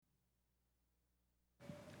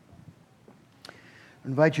I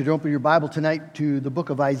invite you to open your Bible tonight to the book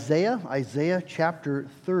of Isaiah, Isaiah chapter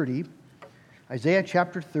 30. Isaiah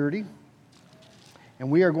chapter 30. And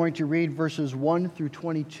we are going to read verses 1 through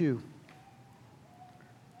 22.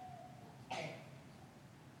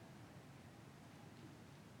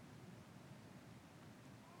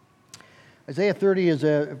 Isaiah 30 is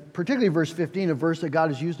particularly verse 15, a verse that God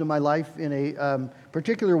has used in my life in a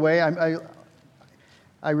particular way.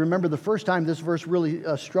 I remember the first time this verse really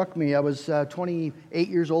struck me. I was 28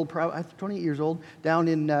 years old, down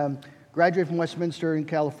in, graduated from Westminster in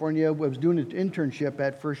California. I was doing an internship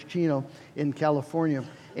at First Chino in California.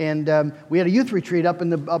 And we had a youth retreat up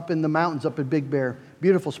in the mountains, up at Big Bear.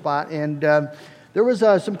 Beautiful spot. And there was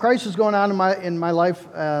some crisis going on in my life,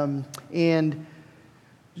 and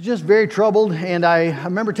just very troubled. And I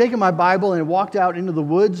remember taking my Bible and walked out into the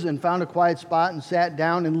woods and found a quiet spot and sat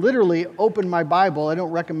down and literally opened my Bible. I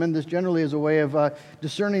don't recommend this generally as a way of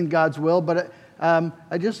discerning God's will, but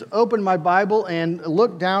I just opened my Bible and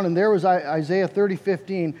looked down, and there was Isaiah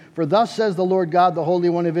 30:15. For thus says the Lord God, the Holy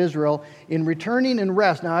One of Israel, in returning and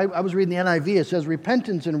rest. Now, I was reading the NIV. It says,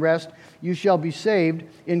 repentance and rest, you shall be saved.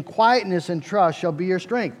 In quietness and trust shall be your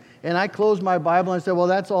strength. And I closed my Bible and I said, well,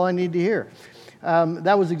 that's all I need to hear.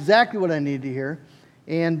 That was exactly what I needed to hear.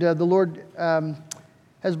 And the Lord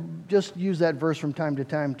has just used that verse from time to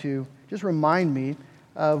time to just remind me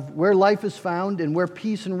of where life is found and where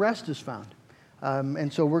peace and rest is found.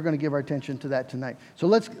 And so we're going to give our attention to that tonight. So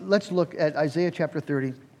let's look at Isaiah chapter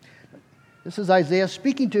 30. This is Isaiah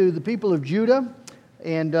speaking to the people of Judah,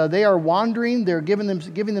 and they are wandering. They're giving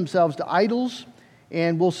themselves to idols.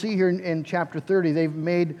 And we'll see here in chapter 30, they've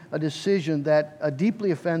made a decision that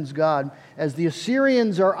deeply offends God. As the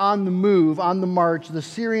Assyrians are on the move, on the march, the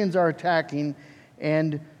Syrians are attacking,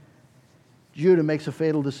 and Judah makes a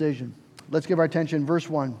fatal decision. Let's give our attention. Verse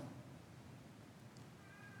 1.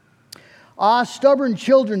 Ah, stubborn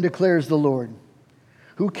children, declares the Lord,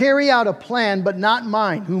 who carry out a plan, but not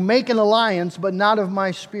mine, who make an alliance, but not of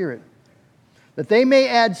my spirit, that they may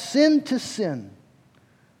add sin to sin,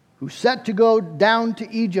 who set to go down to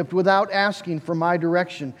Egypt without asking for my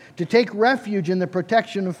direction, to take refuge in the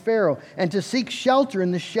protection of Pharaoh, and to seek shelter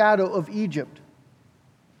in the shadow of Egypt.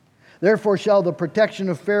 Therefore shall the protection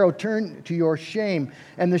of Pharaoh turn to your shame,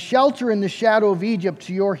 and the shelter in the shadow of Egypt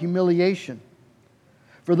to your humiliation.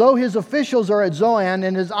 For though his officials are at Zoan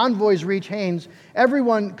and his envoys reach Hanes,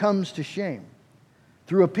 everyone comes to shame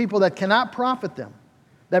through a people that cannot profit them,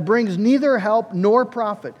 that brings neither help nor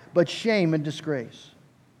profit, but shame and disgrace.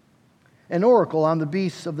 An oracle on the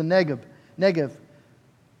beasts of the Negev,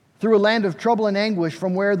 through a land of trouble and anguish,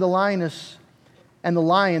 from where the lioness and the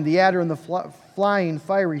lion, the adder and the flying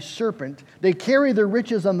fiery serpent, they carry their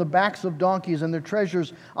riches on the backs of donkeys and their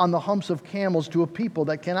treasures on the humps of camels to a people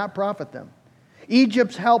that cannot profit them.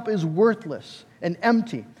 Egypt's help is worthless and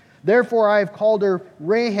empty. Therefore I have called her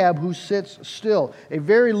Rahab, who sits still. A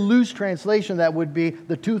very loose translation that would be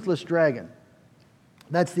the toothless dragon.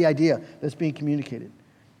 That's the idea that's being communicated.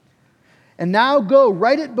 And now go,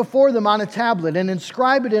 write it before them on a tablet and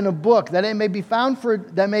inscribe it in a book, that it may be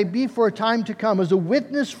for a time to come as a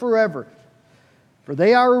witness forever. For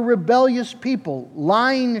they are a rebellious people,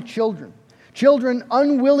 lying children, children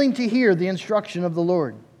unwilling to hear the instruction of the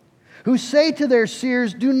Lord, who say to their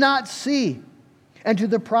seers, do not see, and to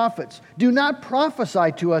the prophets, do not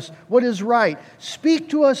prophesy to us what is right. Speak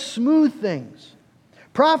to us smooth things.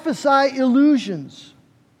 Prophesy illusions.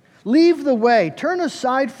 Leave the way, turn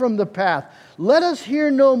aside from the path. Let us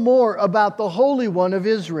hear no more about the Holy One of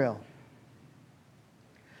Israel.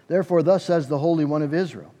 Therefore, thus says the Holy One of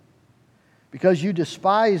Israel, because you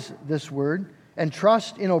despise this word and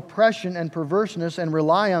trust in oppression and perverseness and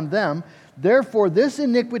rely on them, therefore this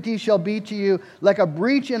iniquity shall be to you like a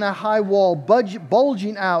breach in a high wall,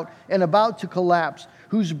 bulging out and about to collapse,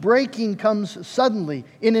 whose breaking comes suddenly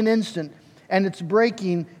in an instant, and its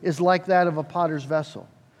breaking is like that of a potter's vessel,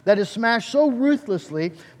 that is smashed so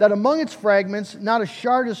ruthlessly that among its fragments not a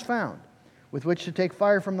shard is found with which to take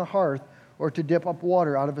fire from the hearth or to dip up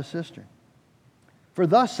water out of a cistern. For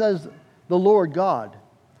thus says the Lord God,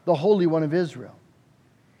 the Holy One of Israel,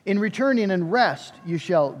 in returning and rest you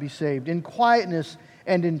shall be saved. In quietness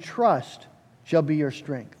and in trust shall be your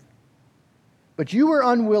strength. But you were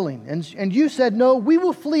unwilling, and you said, no, we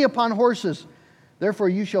will flee upon horses. Therefore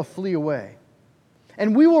you shall flee away.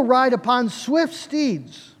 And we will ride upon swift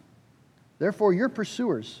steeds. Therefore your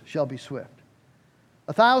pursuers shall be swift.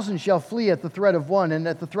 1,000 shall flee at the threat of one, and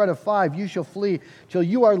at the threat of 5 you shall flee, till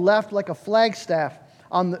you are left like a flagstaff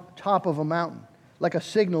on the top of a mountain, like a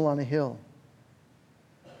signal on a hill.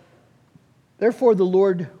 Therefore the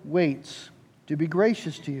Lord waits to be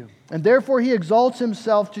gracious to you, and therefore He exalts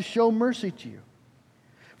Himself to show mercy to you.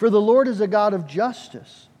 For the Lord is a God of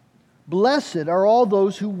justice. Blessed are all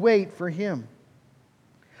those who wait for Him.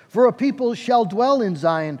 For a people shall dwell in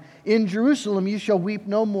Zion. In Jerusalem you shall weep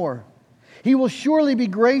no more. He will surely be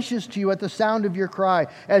gracious to you at the sound of your cry.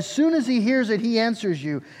 As soon as He hears it, He answers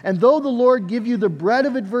you. And though the Lord give you the bread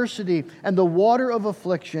of adversity and the water of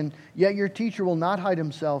affliction, yet your teacher will not hide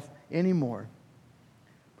Himself anymore.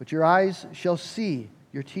 But your eyes shall see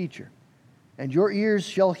your teacher, and your ears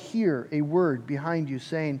shall hear a word behind you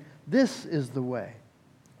saying, this is the way.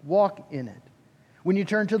 Walk in it. When you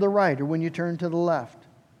turn to the right or when you turn to the left.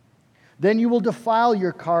 Then you will defile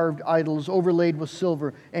your carved idols overlaid with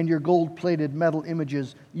silver and your gold-plated metal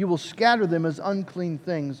images. You will scatter them as unclean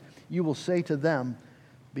things. You will say to them,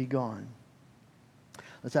 be gone.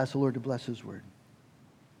 Let's ask the Lord to bless His word.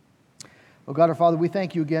 Oh God, our Father, we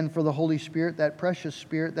thank You again for the Holy Spirit, that precious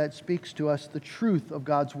Spirit that speaks to us the truth of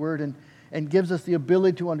God's word and gives us the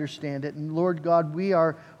ability to understand it. And Lord God, we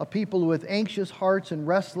are a people with anxious hearts and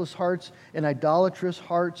restless hearts and idolatrous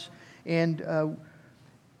hearts. And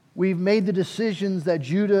we've made the decisions that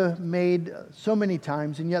Judah made so many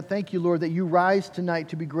times. And yet thank You, Lord, that You rise tonight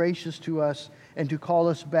to be gracious to us and to call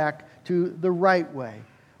us back to the right way.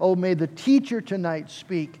 Oh, may the teacher tonight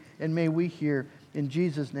speak, and may we hear. In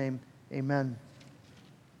Jesus' name, amen.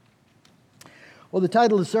 Well, the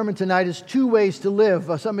title of the sermon tonight is Two Ways to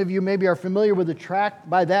Live. Some of you maybe are familiar with the tract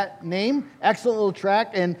by that name. Excellent little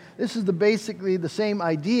tract, and this is basically the same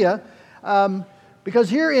idea. Because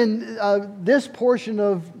here in this portion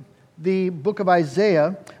of the book of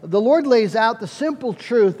Isaiah, the Lord lays out the simple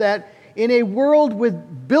truth that in a world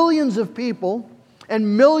with billions of people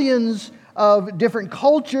and millions of different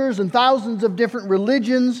cultures and thousands of different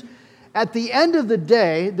religions, at the end of the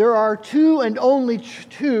day, there are two and only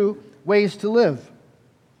two ways to live.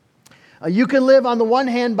 You can live on the one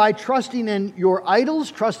hand by trusting in your idols,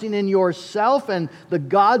 trusting in yourself and the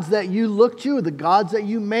gods that you look to, the gods that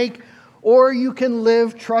you make, or you can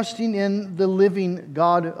live trusting in the living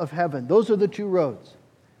God of heaven. Those are the two roads,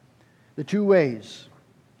 the two ways.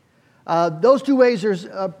 Those two ways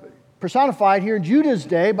are personified here in Judah's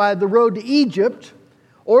day by the road to Egypt,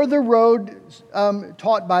 or the road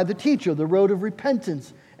taught by the teacher, the road of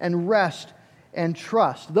repentance and rest and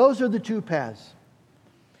trust. Those are the two paths.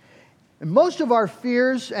 And most of our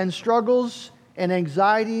fears and struggles and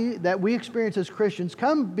anxiety that we experience as Christians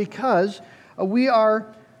come because we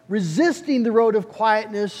are resisting the road of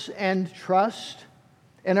quietness and trust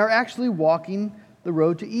and are actually walking the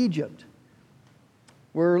road to Egypt.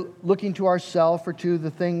 We're looking to ourselves or to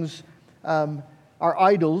the things, our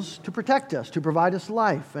idols, to protect us, to provide us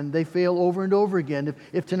life, and they fail over and over again.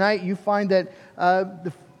 If tonight you find that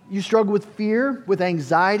you struggle with fear, with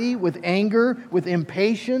anxiety, with anger, with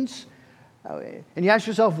impatience, and you ask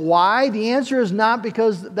yourself why, the answer is not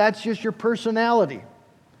because that's just your personality.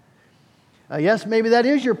 Yes, maybe that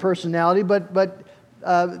is your personality, but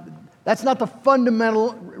that's not the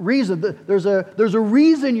fundamental reason. There's a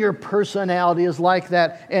reason your personality is like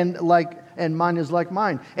that, and mine is like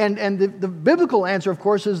mine. And the biblical answer, of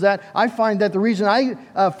course, is that I find that the reason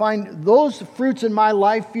I find those fruits in my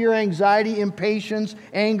life, fear, anxiety, impatience,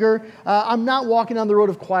 anger, I'm not walking on the road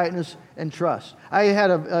of quietness and trust. I had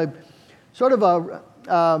a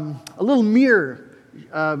little mirror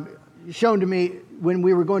shown to me when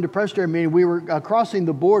we were going to Presbyterian meeting. We were crossing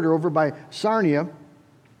the border over by Sarnia.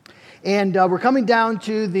 And we're coming down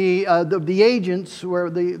to the agents, where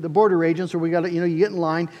the border agents, where we got to, you get in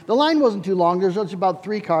line. The line wasn't too long. There's just about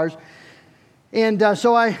 3 cars. And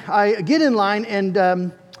so I get in line,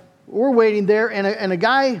 and we're waiting there. And a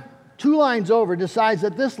guy 2 lines over decides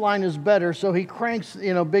that this line is better. So he cranks,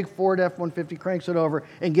 big Ford F-150, cranks it over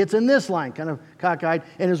and gets in this line, kind of cockeyed.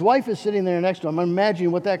 And his wife is sitting there next to him. I'm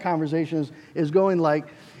imagining what that conversation is going like.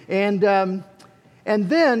 And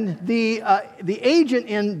then the agent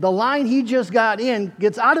in the line he just got in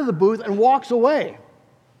gets out of the booth and walks away.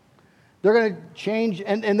 They're going to change,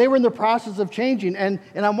 and they were in the process of changing. And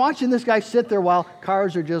I'm watching this guy sit there while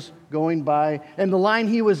cars are just going by. And the line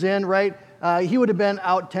he was in, right, he would have been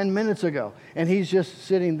out 10 minutes ago. And he's just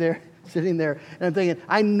sitting there. And I'm thinking,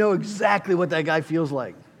 I know exactly what that guy feels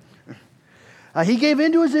like. He gave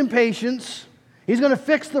into his impatience. He's going to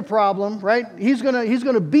fix the problem, right? He's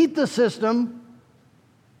going to beat the system.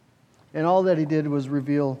 And all that he did was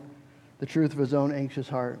reveal the truth of his own anxious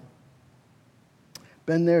heart.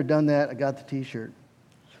 Been there, done that, I got the t-shirt.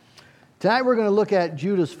 Tonight we're going to look at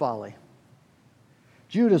Judah's folly.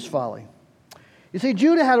 Judah's folly. You see,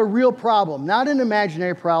 Judah had a real problem, not an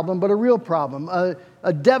imaginary problem, but a real problem.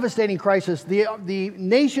 a devastating crisis. The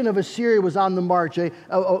nation of Assyria was on the march,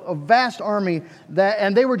 a vast army,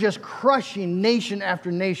 and they were just crushing nation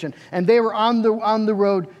after nation. And they were on the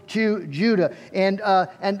road to Judah. And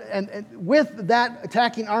with that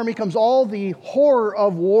attacking army comes all the horror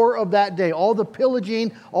of war of that day, all the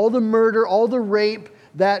pillaging, all the murder, all the rape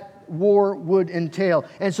that war would entail.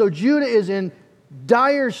 And so Judah is in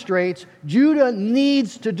dire straits. Judah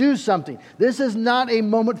needs to do something. This is not a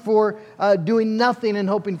moment for doing nothing and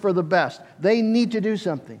hoping for the best. They need to do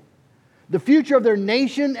something. The future of their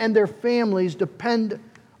nation and their families depend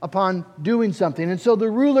upon doing something. And so the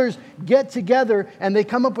rulers get together and they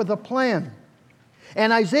come up with a plan.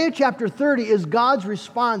 And Isaiah chapter 30 is God's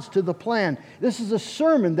response to the plan. This is a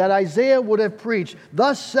sermon that Isaiah would have preached.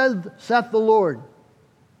 Thus saith the Lord.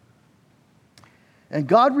 And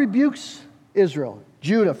God rebukes Israel,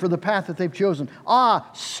 Judah, for the path that they've chosen. Ah,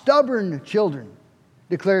 stubborn children,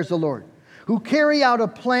 declares the Lord, who carry out a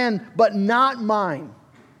plan but not mine,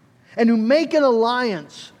 and who make an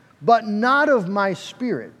alliance but not of my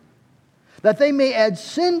spirit, that they may add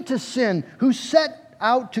sin to sin, who set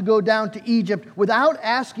out to go down to Egypt without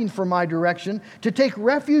asking for my direction, to take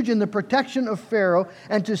refuge in the protection of Pharaoh,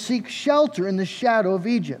 and to seek shelter in the shadow of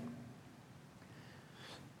Egypt.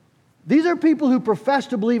 These are people who profess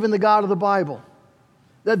to believe in the God of the Bible.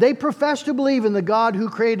 That they profess to believe in the God who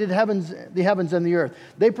created the heavens and the earth.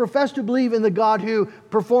 They profess to believe in the God who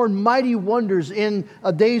performed mighty wonders in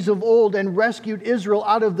days of old and rescued Israel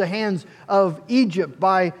out of the hands of Egypt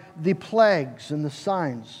by the plagues and the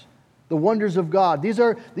signs, the wonders of God. These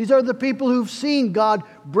are the people who've seen God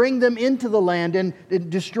bring them into the land and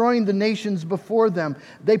destroying the nations before them.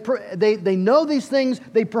 They know these things.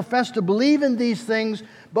 They profess to believe in these things.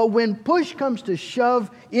 But when push comes to shove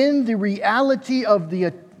in the reality of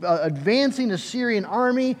the advancing Assyrian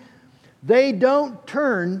army, they don't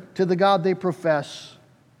turn to the God they profess.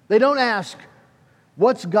 They don't ask,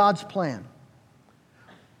 what's God's plan?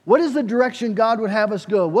 What is the direction God would have us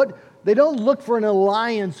go? They don't look for an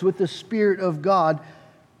alliance with the Spirit of God.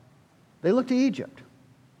 They look to Egypt.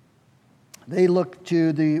 They look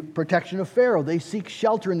to the protection of Pharaoh. They seek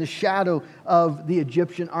shelter in the shadow of the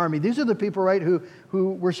Egyptian army. These are the people, right, who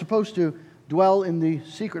were supposed to dwell in the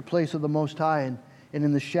secret place of the Most High and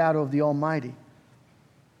in the shadow of the Almighty.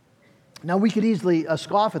 Now, we could easily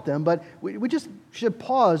scoff at them, but we just should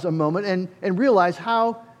pause a moment and realize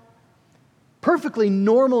how perfectly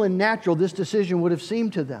normal and natural this decision would have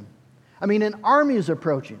seemed to them. I mean, an army is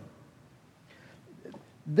approaching.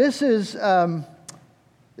 This is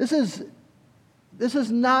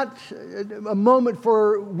not a moment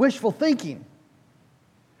for wishful thinking.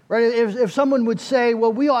 Right? If someone would say,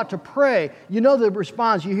 well, we ought to pray, you know the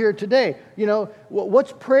response you hear today. You know,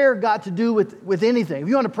 what's prayer got to do with anything? If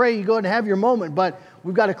you want to pray, you go and have your moment, but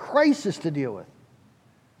we've got a crisis to deal with.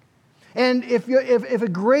 And if a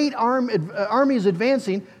great army is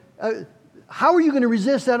advancing, how are you going to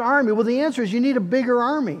resist that army? Well, the answer is you need a bigger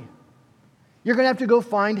army. You're going to have to go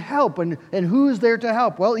find help. And who's there to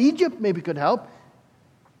help? Well, Egypt maybe could help.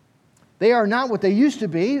 They are not what they used to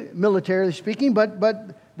be, militarily speaking, but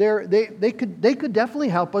they could definitely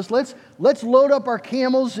help us. Let's load up our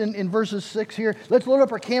camels in verses 6 here. Let's load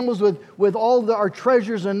up our camels with all our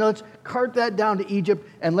treasures, and let's cart that down to Egypt,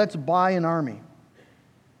 and let's buy an army.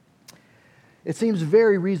 It seems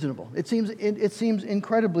very reasonable. It seems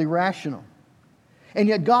incredibly rational. And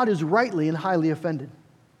yet God is rightly and highly offended.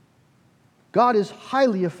 God is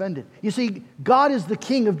highly offended. You see, God is the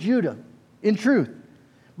king of Judah, in truth.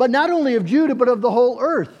 But not only of Judah, but of the whole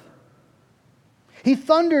earth. He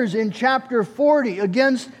thunders in chapter 40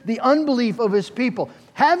 against the unbelief of his people.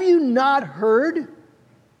 Have you not heard?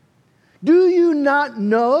 Do you not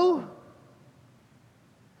know?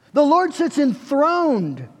 The Lord sits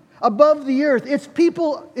enthroned above the earth. Its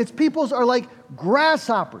peoples are like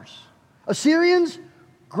grasshoppers. Assyrians,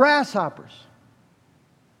 grasshoppers.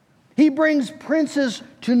 He brings princes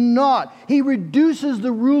to naught. He reduces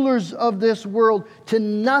the rulers of this world to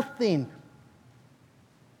nothing.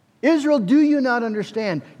 Israel, do you not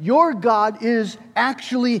understand? Your God is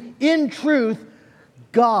actually, in truth,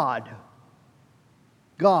 God.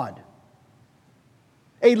 God.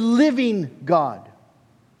 A living God.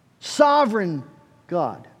 Sovereign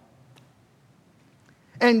God.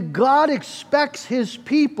 And God expects His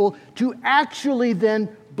people to actually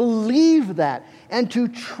then believe that and to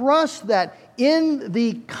trust that in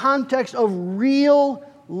the context of real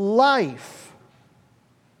life.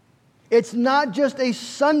 It's not just a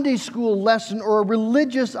Sunday school lesson or a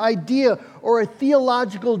religious idea or a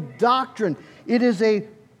theological doctrine. It is a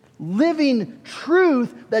living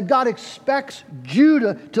truth that God expects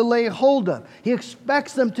Judah to lay hold of. He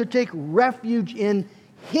expects them to take refuge in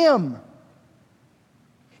Him.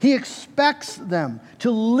 He expects them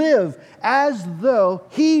to live as though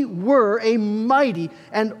He were a mighty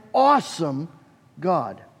and awesome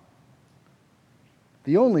God.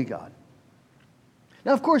 The only God.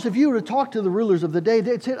 Now, of course, if you were to talk to the rulers of the day,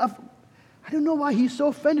 they'd say, I don't know why he's so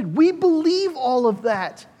offended. We believe all of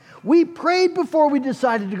that. We prayed before we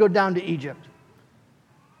decided to go down to Egypt.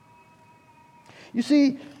 You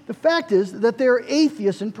see, the fact is that they're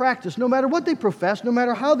atheists in practice. No matter what they profess, no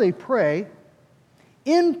matter how they pray,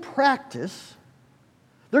 in practice,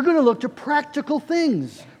 they're going to look to practical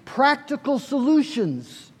things, practical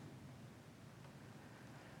solutions.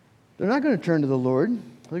 They're not going to turn to the Lord.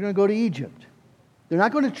 They're going to go to Egypt. They're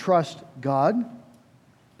not going to trust God.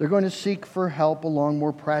 They're going to seek for help along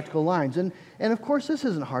more practical lines. And of course, this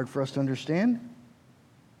isn't hard for us to understand.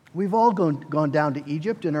 We've all gone down to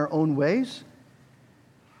Egypt in our own ways.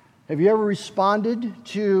 Have you ever responded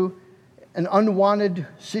to an unwanted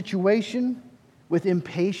situation with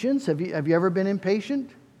impatience? Have you ever been impatient?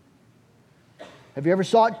 Have you ever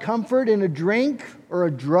sought comfort in a drink or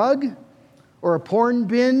a drug or a porn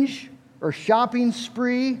binge or a shopping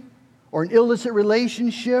spree or an illicit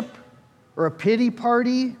relationship or a pity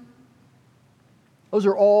party? Those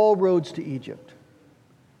are all roads to Egypt.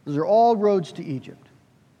 Those are all roads to Egypt.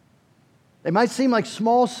 They might seem like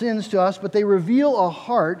small sins to us, but they reveal a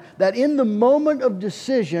heart that in the moment of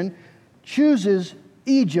decision chooses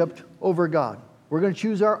Egypt over God. We're going to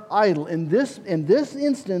choose our idol. In this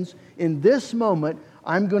instance, in this moment,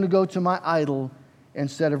 I'm going to go to my idol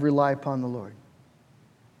instead of rely upon the Lord.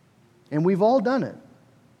 And we've all done it.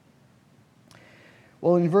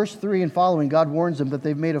 Well, in verse 3 and following, God warns them that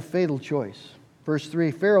they've made a fatal choice. Verse 3,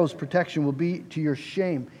 Pharaoh's protection will be to your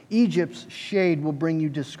shame. Egypt's shade will bring you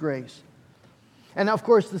disgrace. And of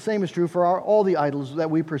course, the same is true for all the idols that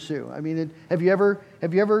we pursue. I mean, have you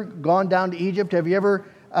ever gone down to Egypt? Have you ever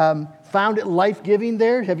found it life-giving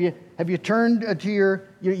there? Have you turned to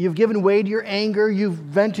you've given way to your anger, you've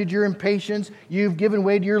vented your impatience, you've given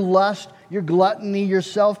way to your lust, your gluttony, your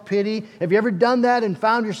self-pity? Have you ever done that and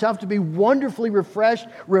found yourself to be wonderfully refreshed,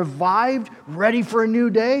 revived, ready for a new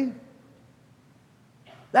day?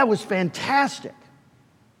 That was fantastic.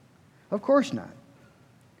 Of course not.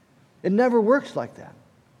 It never works like that.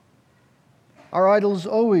 Our idols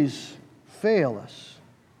always fail us.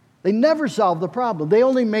 They never solve the problem. They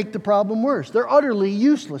only make the problem worse. They're utterly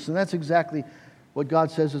useless, and that's exactly what God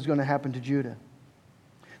says is going to happen to Judah.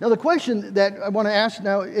 Now, the question that I want to ask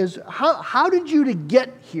now is, how did Judah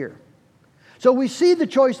get here? So we see the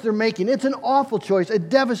choice they're making. It's an awful choice, a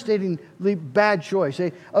devastatingly bad choice,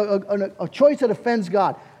 a choice that offends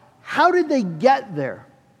God. How did they get there?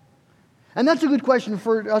 And that's a good question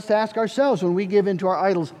for us to ask ourselves when we give in to our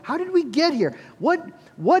idols. How did we get here?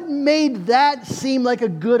 What made that seem like a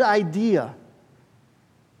good idea?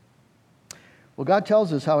 Well, God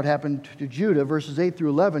tells us how it happened to Judah. Verses 8 through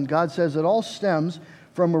 11, God says it all stems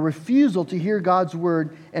from a refusal to hear God's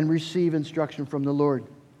word and receive instruction from the Lord.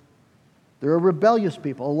 There are rebellious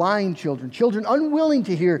people, lying children unwilling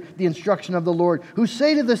to hear the instruction of the Lord, who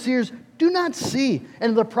say to the seers, "Do not see,"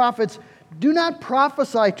 and to the prophets, "Do not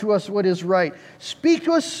prophesy to us what is right. Speak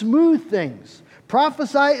to us smooth things.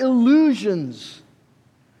 Prophesy illusions.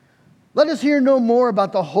 Let us hear no more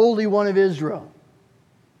about the Holy One of Israel."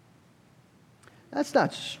 That's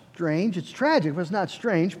not strange. It's tragic, but it's not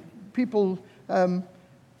strange. People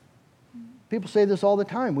say this all the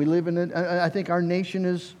time. We live in I think our nation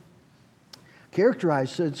is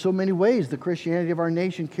characterized in so many ways. The Christianity of our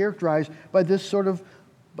nation characterized by this sort of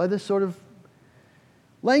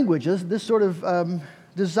language, this sort of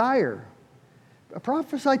desire.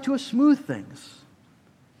 Prophesy to us smooth things.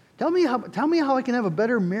 Tell me how I can have a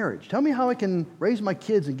better marriage. Tell me how I can raise my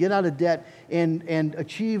kids and get out of debt and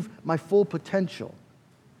achieve my full potential.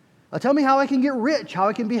 Tell me how I can get rich, how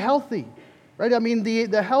I can be healthy. Right? I mean,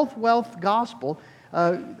 the health, wealth gospel,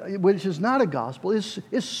 which is not a gospel, is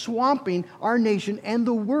swamping our nation and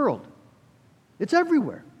the world. It's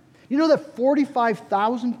everywhere. You know that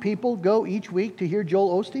 45,000 people go each week to hear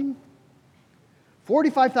Joel Osteen?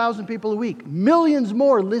 45,000 people a week. Millions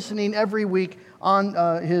more listening every week on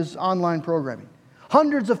his online programming.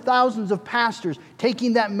 Hundreds of thousands of pastors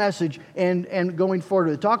taking that message and going forward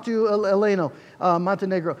with it. Talk to Elena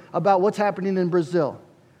Montenegro about what's happening in Brazil.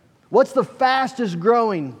 What's the fastest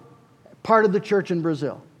growing part of the church in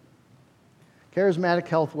Brazil? Charismatic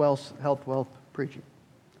health wealth preaching.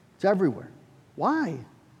 It's everywhere. Why?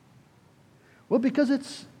 Well, because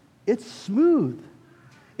it's smooth.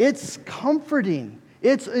 It's comforting.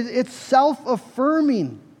 It's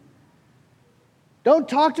self-affirming. Don't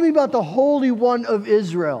talk to me about the Holy One of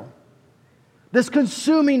Israel, this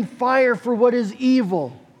consuming fire for what is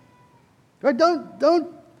evil. Right?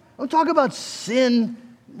 Don't talk about sin,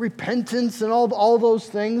 repentance, and all those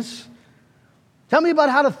things. Tell me about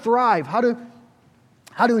how to thrive, how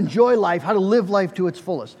to enjoy life, how to live life to its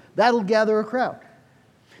fullest. That'll gather a crowd.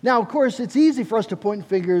 Now, of course, it's easy for us to point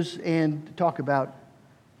fingers and talk about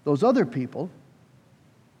those other people.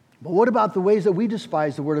 But what about the ways that we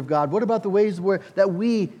despise the Word of God? What about the ways that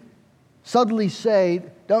we subtly say,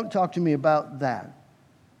 don't talk to me about that?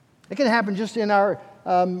 It can happen just in our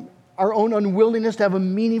own unwillingness to have a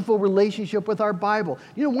meaningful relationship with our Bible.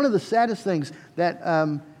 You know, one of the saddest things that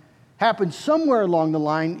happened somewhere along the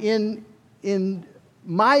line in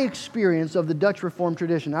my experience of the Dutch Reformed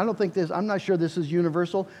tradition, I'm not sure this is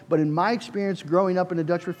universal, but in my experience growing up in a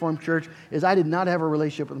Dutch Reformed church is I did not have a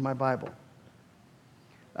relationship with my Bible.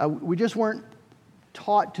 We just weren't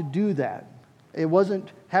taught to do that. It wasn't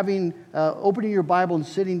opening your Bible and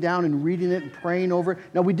sitting down and reading it and praying over it.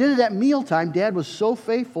 Now, we did it at mealtime. Dad was so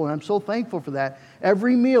faithful, and I'm so thankful for that.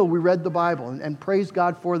 Every meal we read the Bible and praised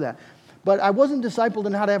God for that. But I wasn't discipled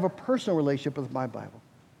in how to have a personal relationship with my Bible.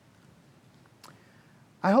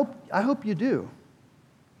 I hope you do.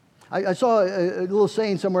 I saw a little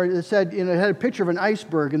saying somewhere that said, it had a picture of an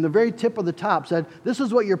iceberg, and the very tip of the top said, this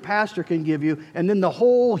is what your pastor can give you, and then the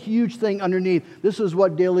whole huge thing underneath, this is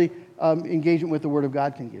what daily engagement with the Word of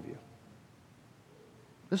God can give you.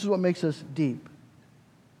 This is what makes us deep.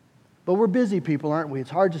 But we're busy people, aren't we? It's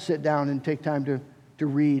hard to sit down and take time to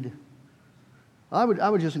read. I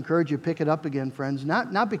would just encourage you to pick it up again, friends.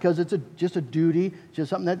 Not because it's just a duty,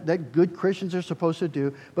 just something that good Christians are supposed to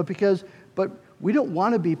do, but we don't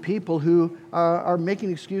want to be people who are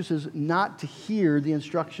making excuses not to hear the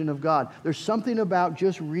instruction of God. There's something about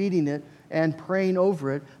just reading it and praying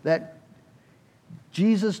over it that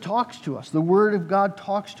Jesus talks to us. The Word of God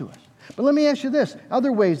talks to us. But let me ask you this.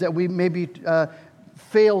 Other ways that we maybe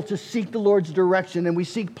fail to seek the Lord's direction and we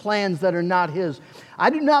seek plans that are not His. I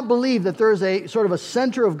do not believe that there's a sort of a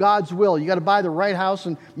center of God's will. You got to buy the right house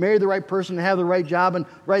and marry the right person and have the right job and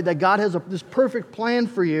that God has this perfect plan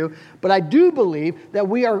for you. But I do believe that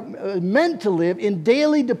we are meant to live in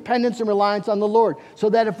daily dependence and reliance on the Lord. So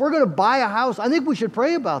that if we're going to buy a house, I think we should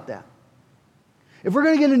pray about that. If we're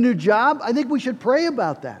going to get a new job, I think we should pray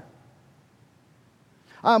about that.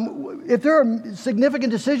 If there are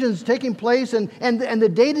significant decisions taking place and the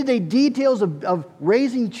day-to-day details of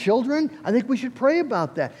raising children, I think we should pray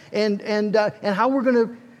about that. And how we're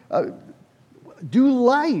going to do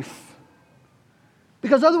life.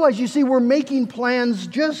 Because otherwise, you see, we're making plans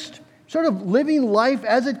just sort of living life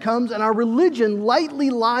as it comes, and our religion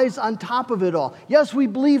lightly lies on top of it all. Yes, we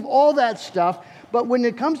believe all that stuff, but when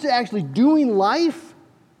it comes to actually doing life,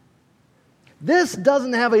 this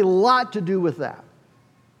doesn't have a lot to do with that.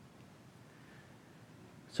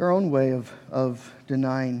 It's our own way of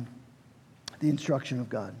denying the instruction of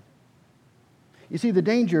God. You see, the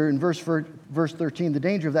danger in verse 13, the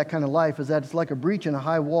danger of that kind of life is that it's like a breach in a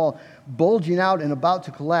high wall, bulging out and about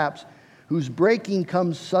to collapse, whose breaking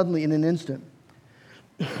comes suddenly in an instant.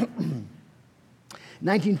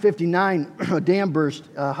 1959, a dam burst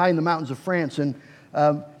high in the mountains of France, and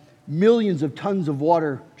millions of tons of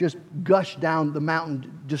water just gushed down the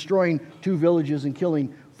mountain, destroying 2 villages and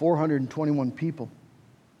killing 421 people.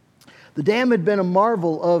 The dam had been a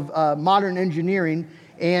marvel of modern engineering,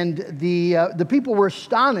 and the people were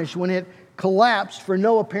astonished when it collapsed for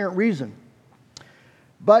no apparent reason.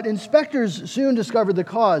 But inspectors soon discovered the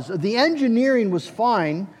cause. The engineering was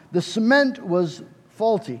fine, the cement was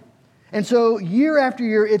faulty. And so year after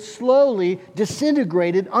year, it slowly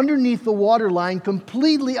disintegrated underneath the waterline,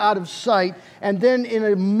 completely out of sight, and then in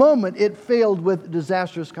a moment, it failed with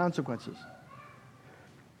disastrous consequences.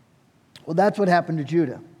 Well, that's what happened to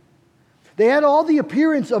Judah. They had all the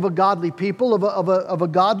appearance of a godly people, of a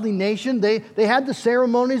godly nation. They had the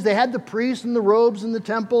ceremonies, they had the priests and the robes in the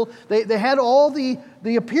temple. They had all the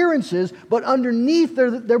appearances, but underneath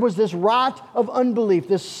there was this rot of unbelief,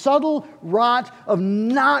 this subtle rot of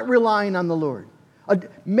not relying on the Lord,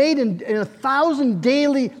 made in 1,000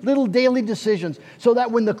 little daily decisions, so that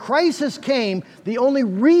when the crisis came, the only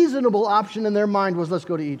reasonable option in their mind was, let's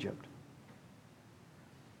go to Egypt.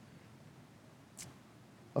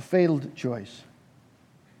 A failed choice.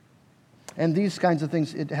 And these kinds of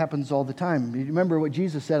things, it happens all the time. You remember what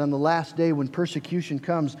Jesus said, on the last day when persecution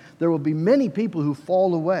comes, there will be many people who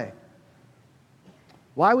fall away.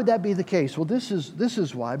 Why would that be the case? Well, this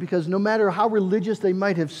is why. Because no matter how religious they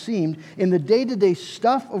might have seemed, in the day-to-day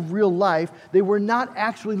stuff of real life, they were not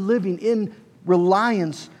actually living in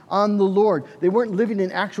reliance on the Lord. They weren't living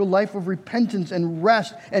an actual life of repentance and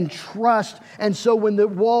rest and trust. And so when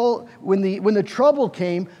the trouble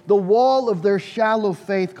came, the wall of their shallow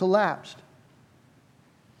faith collapsed.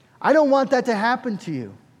 I don't want that to happen to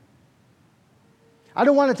you. I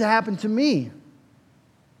don't want it to happen to me.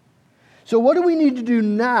 So what do we need to do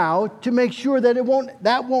now to make sure that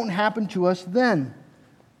that won't happen to us then?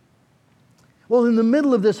 Well, in the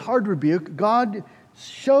middle of this hard rebuke, God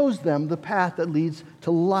shows them the path that leads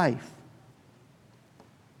to life.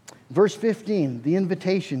 Verse 15, the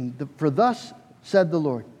invitation, for thus said the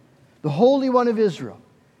Lord, the Holy One of Israel,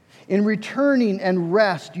 in returning and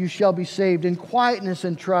rest you shall be saved, in quietness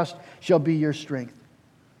and trust shall be your strength.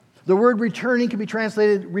 The word returning can be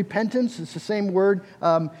translated repentance. It's the same word.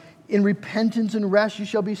 In repentance and rest you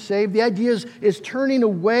shall be saved. The idea is turning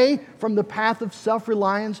away from the path of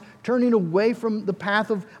self-reliance, turning away from the path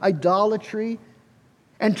of idolatry,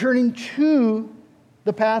 and turning to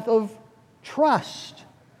the path of trust,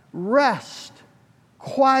 rest,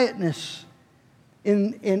 quietness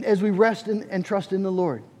as we rest and trust in the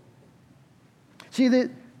Lord. See,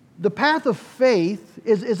 the path of faith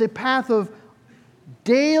is a path of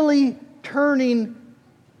daily turning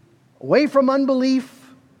away from unbelief,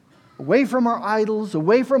 away from our idols,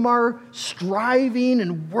 away from our striving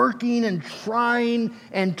and working and trying,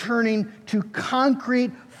 and turning to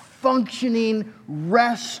concrete, functioning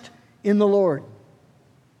rest in the Lord.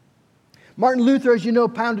 Martin Luther, as you know,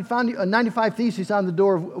 found 95 Theses on the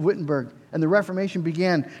door of Wittenberg, and the Reformation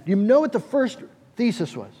began. Do you know what the first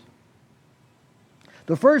thesis was?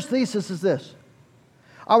 The first thesis is this: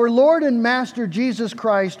 our Lord and Master Jesus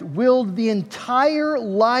Christ willed the entire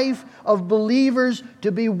life of believers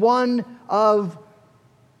to be one of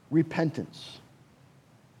repentance.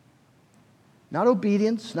 Not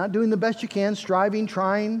obedience, not doing the best you can, striving,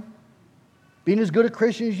 trying, being as good a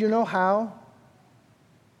Christian as you know how.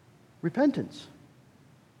 Repentance.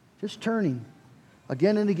 Just turning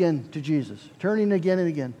again and again to Jesus. Turning again and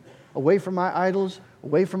again. Away from my idols,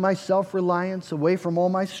 away from my self-reliance, away from all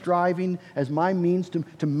my striving as my means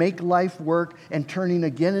to make life work, and turning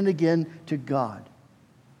again and again to God.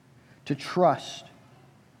 To trust.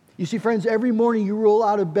 You see, friends, every morning you roll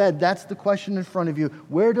out of bed, that's the question in front of you.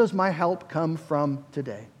 Where does my help come from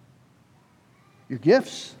today? Your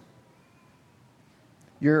gifts?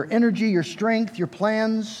 Your energy, your strength, your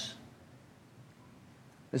plans?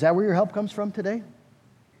 Is that where your help comes from today?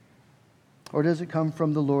 Or does it come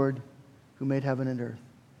from the Lord who made heaven and earth?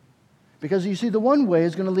 Because you see, the one way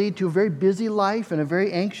is going to lead to a very busy life and a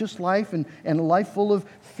very anxious life and a life full of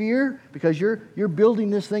fear, because you're building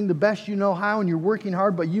this thing the best you know how and you're working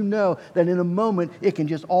hard, but you know that in a moment it can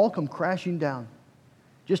just all come crashing down.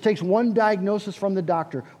 Just takes one diagnosis from the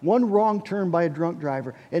doctor, one wrong turn by a drunk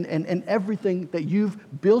driver, and everything that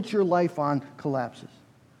you've built your life on collapses.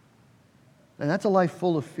 And that's a life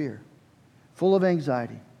full of fear, full of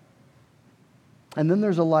anxiety. And then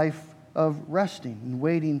there's a life of resting and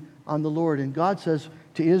waiting on the Lord. And God says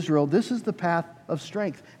to Israel, this is the path of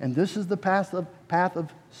strength, and this is the path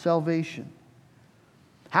of salvation.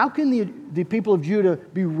 How can the people of Judah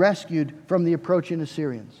be rescued from the approaching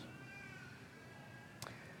Assyrians?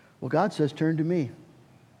 Well, God says, turn to me.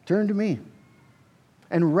 Turn to me.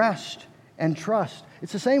 And rest and trust.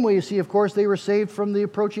 It's the same way, you see, of course, they were saved from the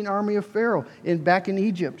approaching army of Pharaoh back in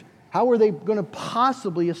Egypt. How were they going to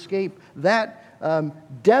possibly escape that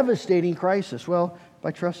devastating crisis? Well,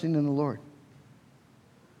 by trusting in the Lord.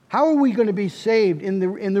 How are we going to be saved in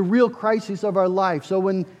the real crisis of our life? So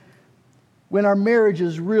when our marriage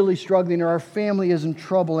is really struggling, or our family is in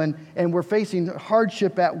trouble, and we're facing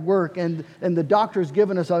hardship at work, and the doctor's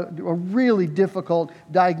given us a really difficult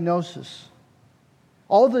diagnosis.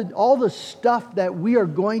 All the stuff that we are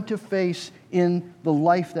going to face in the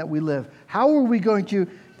life that we live. How are we going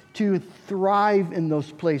to thrive in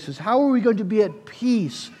those places? How are we going to be at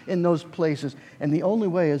peace in those places? And the only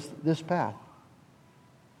way is this path.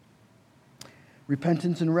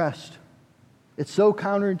 Repentance and rest. It's so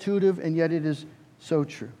counterintuitive, and yet it is so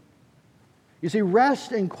true. You see,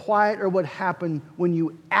 rest and quiet are what happen when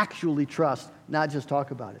you actually trust, not just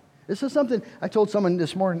talk about it. This is something I told someone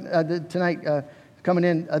this morning, tonight, coming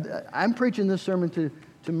in. I'm preaching this sermon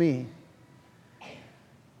to me.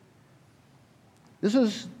 This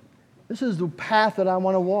is the path that I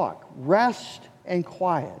want to walk. Rest and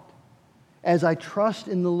quiet as I trust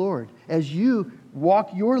in the Lord, as you walk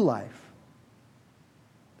your life.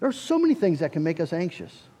 There are so many things that can make us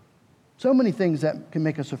anxious. So many things that can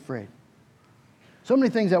make us afraid. So many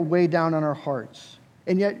things that weigh down on our hearts.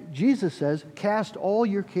 And yet Jesus says, cast all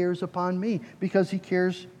your cares upon me, because he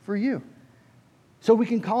cares for you. So we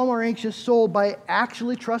can calm our anxious soul by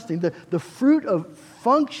actually trusting. The fruit of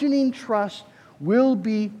functioning trust will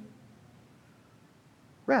be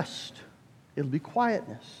rest. It'll be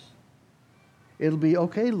quietness. It'll be,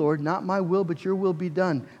 okay, Lord, not my will, but your will be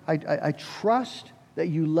done. I trust that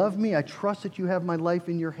you love me. I trust that you have my life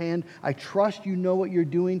in your hand. I trust you know what you're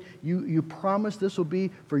doing. You promise this will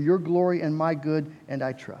be for your glory and my good, and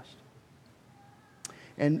I trust.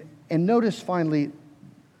 And notice finally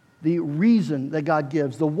the reason that God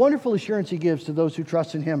gives, the wonderful assurance he gives to those who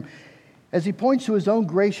trust in him, as he points to his own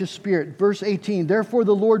gracious Spirit. Verse 18, therefore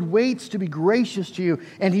the Lord waits to be gracious to you,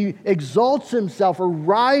 and he exalts himself or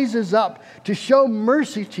rises up to show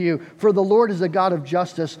mercy to you, for the Lord is a God of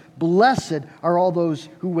justice. Blessed are all those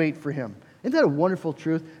who wait for him. Isn't that a wonderful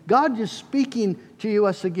truth? God is speaking to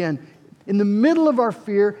us again. In the middle of our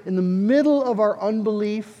fear, in the middle of our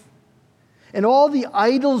unbelief, and all the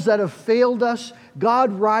idols that have failed us,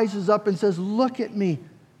 God rises up and says, look at me,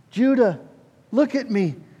 Judah, look at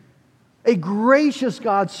me. A gracious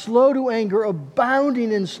God, slow to anger,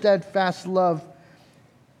 abounding in steadfast love,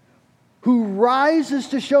 who rises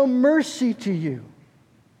to show mercy to you.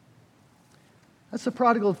 That's the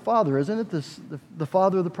prodigal father, isn't it? The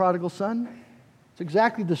father of the prodigal son. It's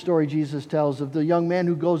exactly the story Jesus tells of the young man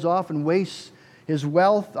who goes off and wastes his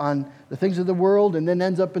wealth on the things of the world and then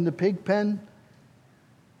ends up in the pig pen.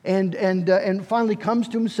 And finally comes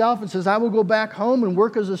to himself and says, I will go back home and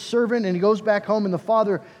work as a servant. And he goes back home, and the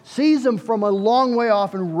father sees him from a long way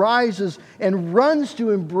off and rises and runs to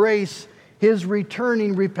embrace his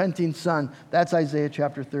returning, repenting son. That's Isaiah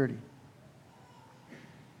chapter 30.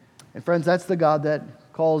 And friends, that's the God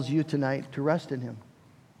that calls you tonight to rest in him.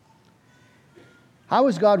 How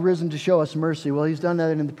has God risen to show us mercy? Well, he's done that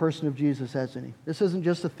in the person of Jesus, hasn't he? This isn't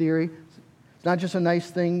just a theory. It's not just a nice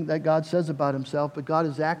thing that God says about himself, but God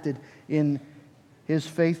has acted in his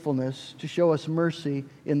faithfulness to show us mercy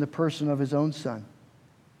in the person of his own Son.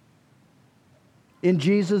 In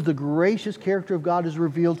Jesus, the gracious character of God is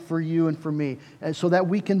revealed for you and for me, and so that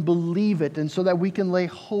we can believe it and so that we can lay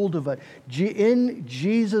hold of it. In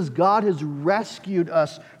Jesus, God has rescued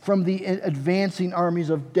us from the advancing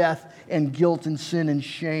armies of death and guilt and sin and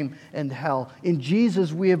shame and hell. In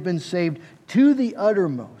Jesus, we have been saved to the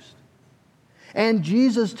uttermost. And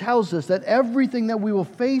Jesus tells us that everything that we will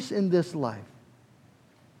face in this life,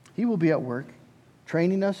 he will be at work,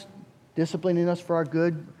 training us, disciplining us for our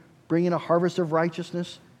good, bringing a harvest of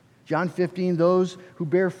righteousness. John 15, those who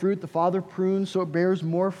bear fruit, the Father prunes so it bears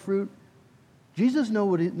more fruit. Jesus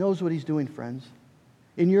knows what he's doing, friends.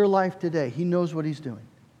 In your life today, he knows what he's doing.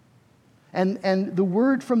 And the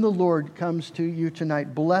word from the Lord comes to you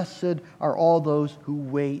tonight. Blessed are all those who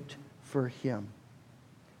wait for him.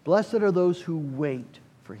 Blessed are those who wait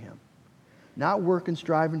for him. Not work and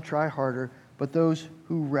strive and try harder, but those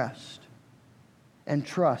who rest and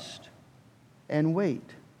trust and wait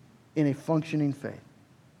in a functioning faith.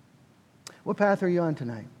 What path are you on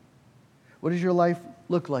tonight? What does your life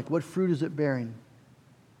look like? What fruit is it bearing?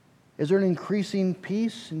 Is there an increasing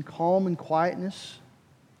peace and calm and quietness?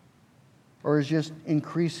 Or is just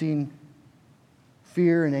increasing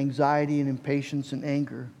fear and anxiety and impatience and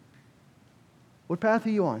anger? What path are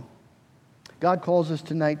you on? God calls us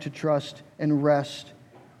tonight to trust and rest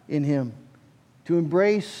in him, to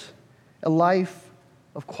embrace a life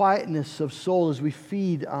of quietness of soul as we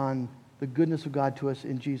feed on the goodness of God to us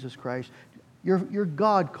in Jesus Christ. Your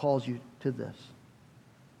God calls you to this.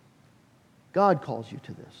 God calls you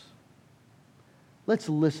to this. Let's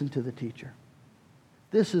listen to the teacher.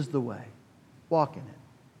 This is the way. Walk in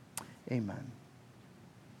it. Amen.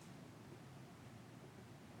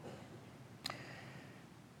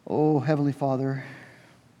 Oh, Heavenly Father,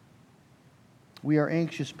 we are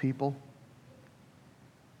anxious people.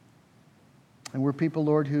 And we're people,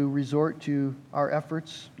 Lord, who resort to our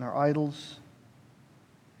efforts and our idols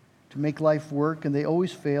to make life work, and they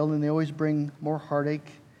always fail, and they always bring more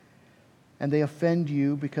heartache, and they offend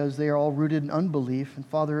you because they are all rooted in unbelief. And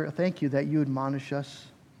Father, I thank you that you admonish us.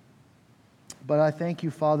 But I thank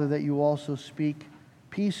you, Father, that you also speak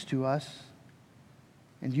peace to us.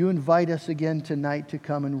 And you invite us again tonight to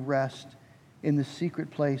come and rest in the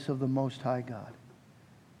secret place of the Most High God.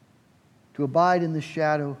 To abide in the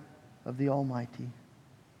shadow of the Almighty.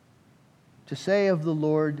 To say of the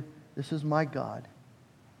Lord, this is my God,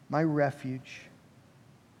 my refuge,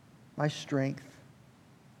 my strength.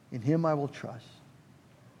 In him I will trust.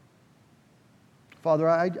 Father,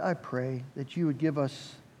 I pray that you would give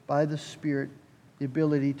us, by the Spirit, the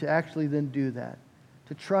ability to actually then do that.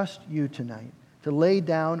 To trust you tonight. To lay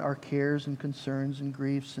down our cares and concerns and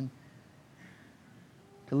griefs and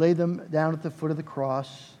to lay them down at the foot of the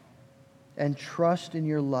cross and trust in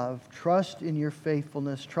your love, trust in your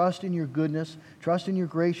faithfulness, trust in your goodness, trust in your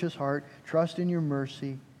gracious heart, trust in your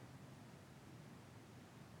mercy.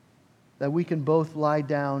 That we can both lie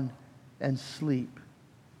down and sleep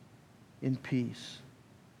in peace.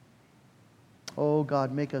 Oh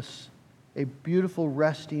God, make us a beautiful,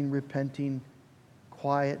 resting, repenting,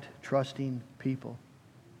 quiet, trusting people.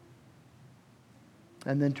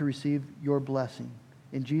 And then to receive your blessing.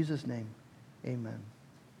 In Jesus' name, amen.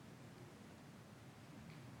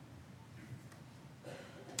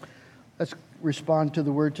 Let's respond to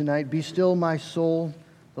the word tonight. Be still, my soul.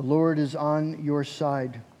 The Lord is on your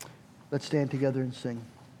side. Let's stand together and sing.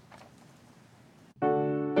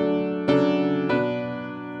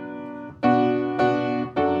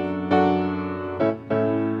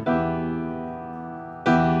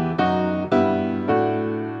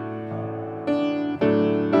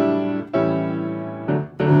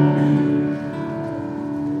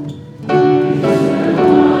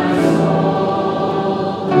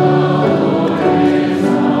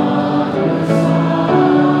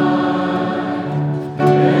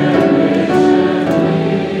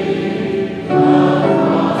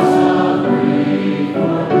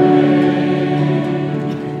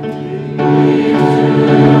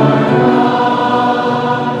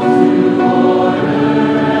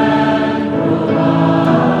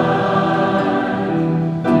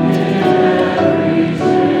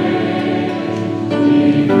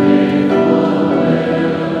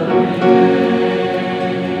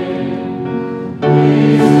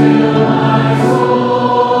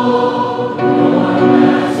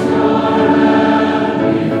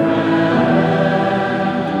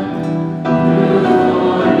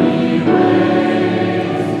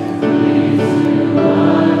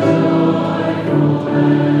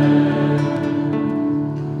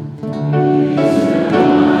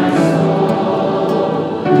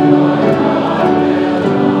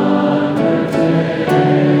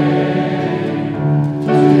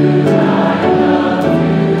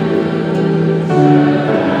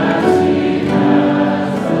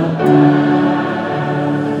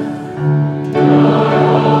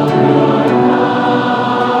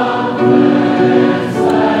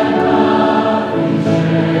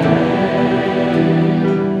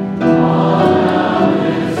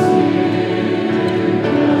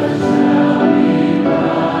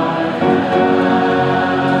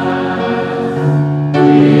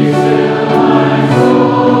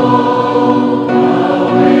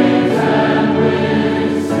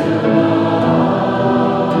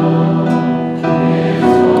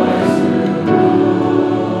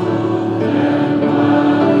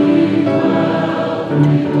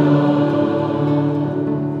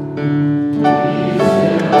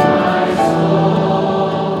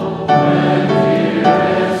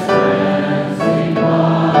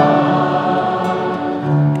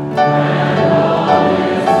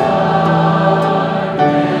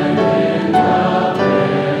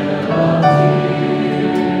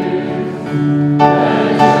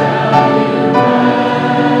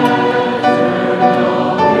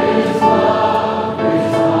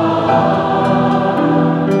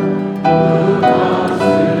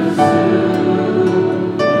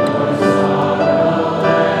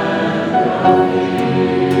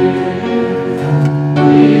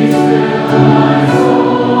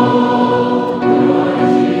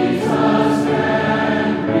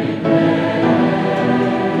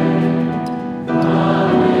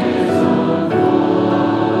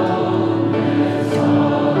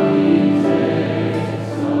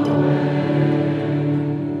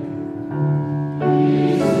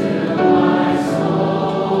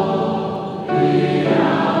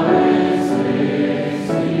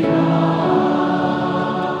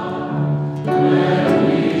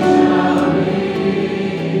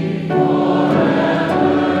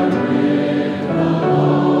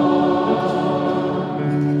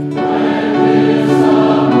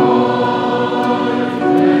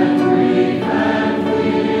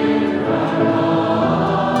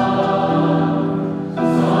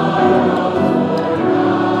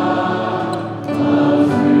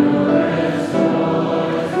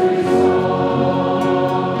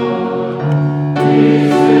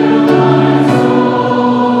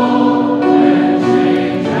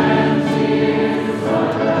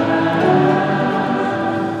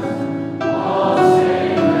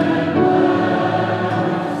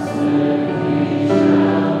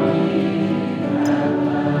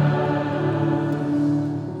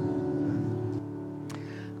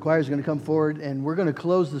 choir is going to come forward, and we're going to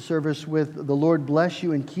close the service with "The Lord bless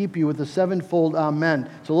you and keep you" with the sevenfold amen.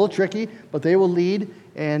 It's a little tricky, but they will lead,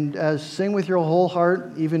 and sing with your whole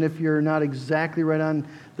heart, even if you're not exactly right on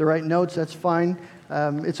the right notes. That's fine.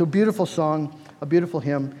 It's a beautiful song, a beautiful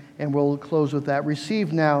hymn, and we'll close with that.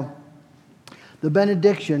 Receive now the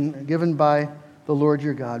benediction given by the Lord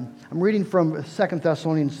your God. I'm reading from 2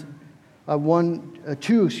 Thessalonians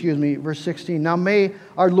 2, verse 16. Now may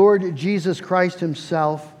our Lord Jesus Christ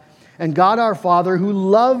himself and God our Father, who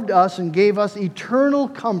loved us and gave us eternal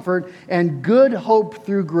comfort and good hope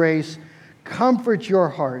through grace, comfort your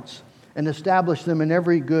hearts and establish them in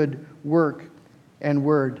every good work and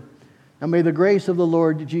word. Now may the grace of the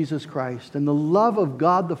Lord Jesus Christ and the love of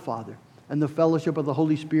God the Father and the fellowship of the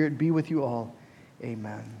Holy Spirit be with you all.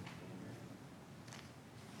 Amen.